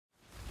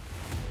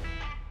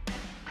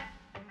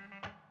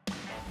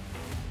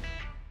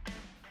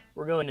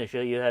We're going to show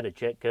you how to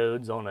check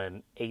codes on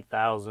an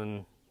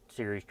 8000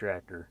 series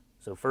tractor.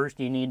 So first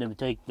you need to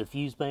take the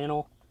fuse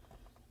panel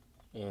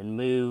and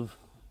move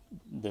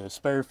the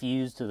spare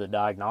fuse to the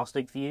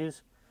diagnostic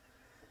fuse.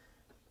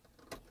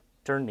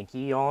 Turn the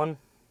key on,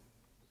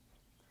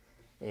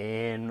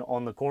 and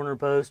on the corner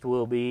post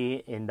will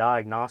be in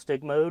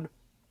diagnostic mode.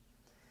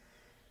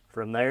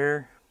 From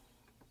there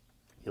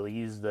you'll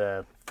use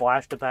the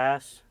flash to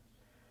pass,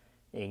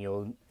 and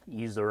you'll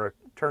use the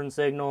return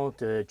signal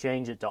to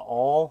change it to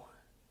all.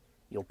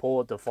 You'll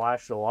pull it to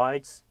flash the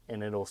lights,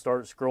 and it'll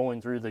start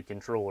scrolling through the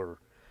controller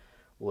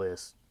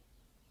list.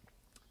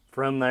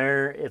 From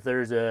there, if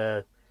there's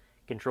a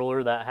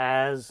controller that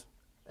has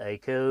a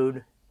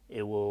code,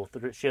 it will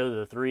show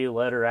the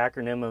 3-letter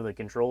acronym of the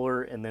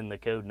controller and then the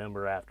code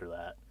number after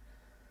that.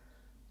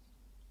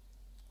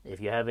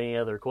 If you have any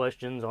other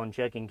questions on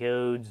checking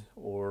codes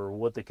or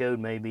what the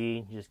code may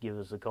be, just give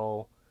us a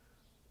call.